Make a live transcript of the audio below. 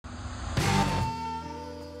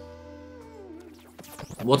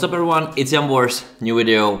What's up everyone, it's Jambors, new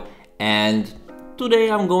video, and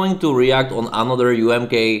today I'm going to react on another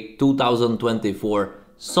UMK 2024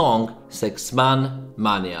 song, Sexmane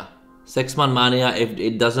Mania. Sexmane Mania, if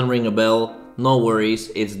it doesn't ring a bell, no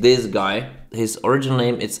worries, it's this guy. His original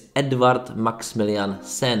name is Edvard Maximilian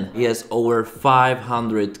Sen. He has over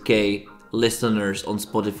 500k listeners on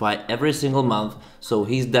Spotify every single month, so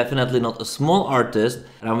he's definitely not a small artist,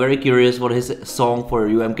 and I'm very curious what his song for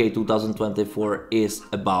UMK 2024 is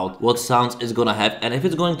about, what sounds it's gonna have, and if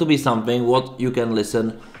it's going to be something what you can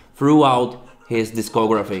listen throughout his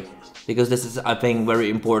discography. Because this is, I think, very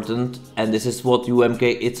important, and this is what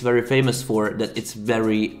UMK it's very famous for, that it's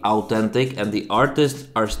very authentic and the artists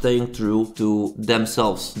are staying true to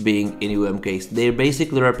themselves being in UMKs. They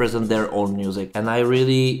basically represent their own music, and I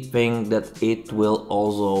really think that it will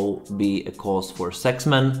also be a cause for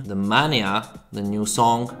Sexmane. The Mania, the new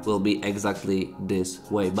song, will be exactly this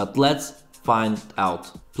way, but let's find out.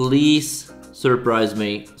 Please surprise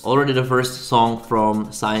me. Already the first song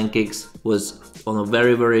from Science Kicks was on a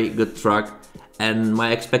very good track, and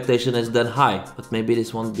my expectation is then high, but maybe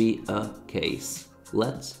this won't be a case.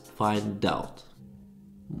 Let's find out.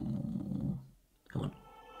 Come on.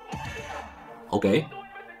 Okay.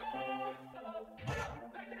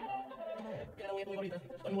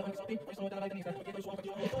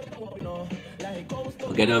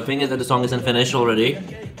 Okay, the thing is that the song isn't finished already.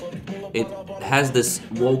 It has this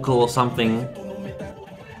vocal something.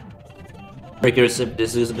 Very curious if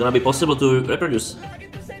this is gonna be possible to reproduce.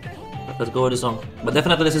 Let's go with the song. But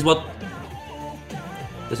definitely this is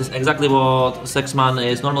exactly what Sexmane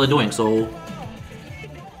is normally doing, so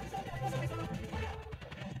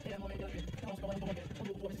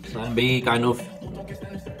can be kind of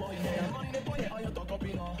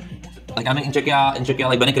like, I mean, in Czechia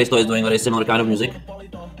like Benny Cristo is doing very similar kind of music.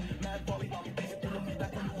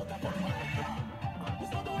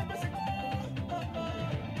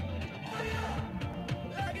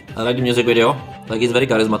 I like the music video, like he's very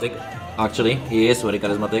charismatic, actually, he is very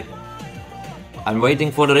charismatic. I'm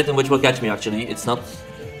waiting for the rhythm which will catch me, actually, it's not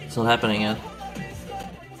happening yet.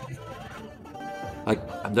 Like,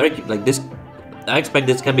 I'm very, like this, I expect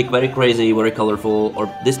this can be very crazy, very colorful, or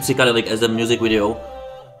this psychedelic as a music video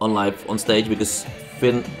on live, on stage, because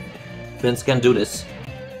Finns can do this.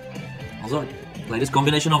 Also, like this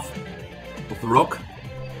combination of rock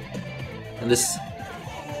and this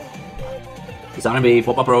R&B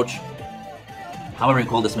pop approach, however you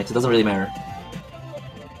call this mix, it doesn't really matter.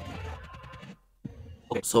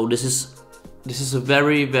 Okay, so this is a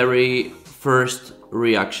very first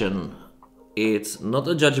reaction. It's not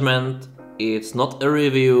a judgment, it's not a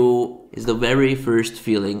review, it's the very first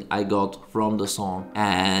feeling I got from the song,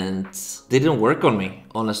 and didn't work on me,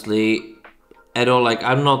 honestly, at all. Like,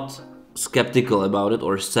 I'm not skeptical about it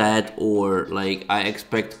or sad or like I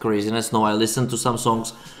expect craziness. No, I listen to some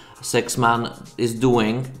songs Sexmane is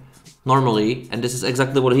doing normally, and this is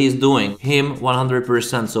exactly what he is doing, him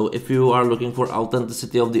 100%. So if you are looking for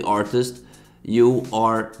authenticity of the artist, you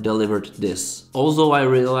are delivered this. Also, I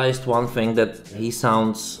realized one thing, that he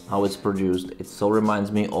sounds, how it's produced, it so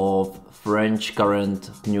reminds me of French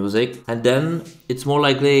current music, and then it's more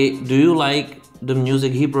likely, do you like the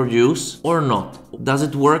music he produced or not? Does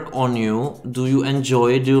it work on you? Do you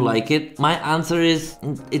enjoy it? Do you like it? My answer is,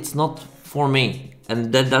 it's not for me.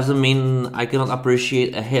 And that doesn't mean I cannot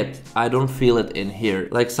appreciate a hit. I don't feel it in here.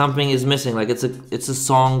 Like, something is missing. Like, it's a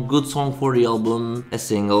song, good song for the album, a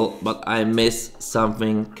single, but I miss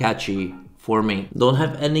something catchy for me. Don't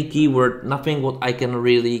have any keyword, nothing what I can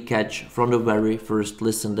really catch from the very first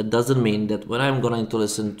listen. That doesn't mean that when I'm going to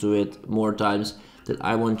listen to it more times, that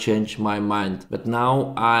I won't change my mind. But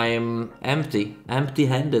now I'm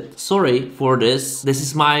empty-handed. Sorry for this. This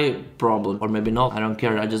is my problem. Or maybe not, I don't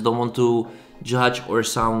care. I just don't want to judge or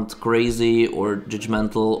sound crazy or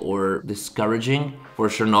judgmental or discouraging. For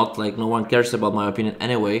sure not, like no one cares about my opinion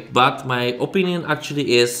anyway. But my opinion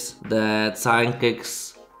actually is that Science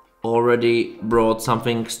Kicks already brought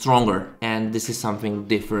something stronger, and this is something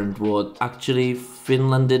different what actually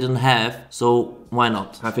Finland didn't have, so why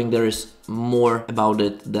not? I think there is more about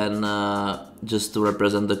it than just to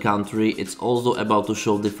represent the country. It's also about to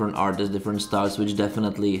show different artists, different styles, which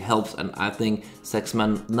definitely helps, and I think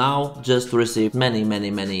Sexmane now just received many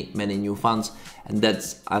new fans, and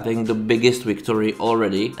that's, I think, the biggest victory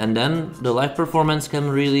already. And then the live performance can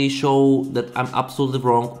really show that I'm absolutely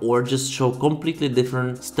wrong, or just show completely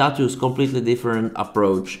different status, completely different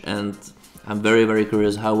approach, and I'm very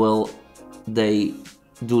curious how well they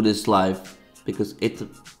do this live, because it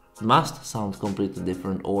must sound completely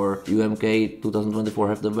different, or UMK 2024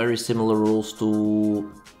 have the very similar rules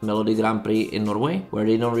to Melody Grand Prix in Norway, where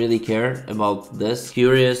they don't really care about this.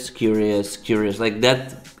 Curious. Like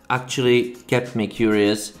that actually kept me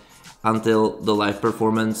curious until the live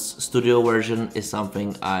performance. Studio version is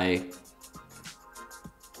something I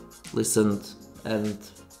listened and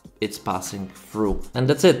it's passing through. And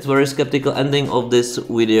that's it. Very skeptical ending of this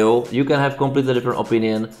video. You can have completely different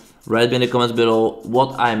opinion. Write me in the comments below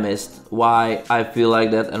what I missed, why I feel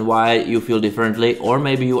like that, and why you feel differently, or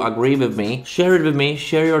maybe you agree with me. Share it with me,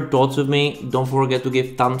 share your thoughts with me. Don't forget to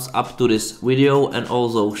give thumbs up to this video and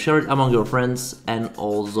also share it among your friends, and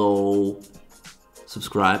also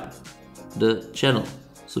subscribe the channel.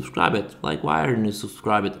 Subscribe it. Like, why aren't you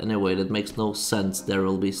subscribe it anyway? That makes no sense. There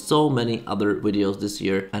will be so many other videos this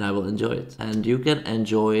year and I will enjoy it. And you can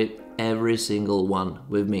enjoy it every single one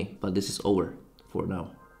with me. But this is over for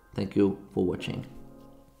now. Thank you for watching.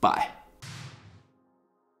 Bye.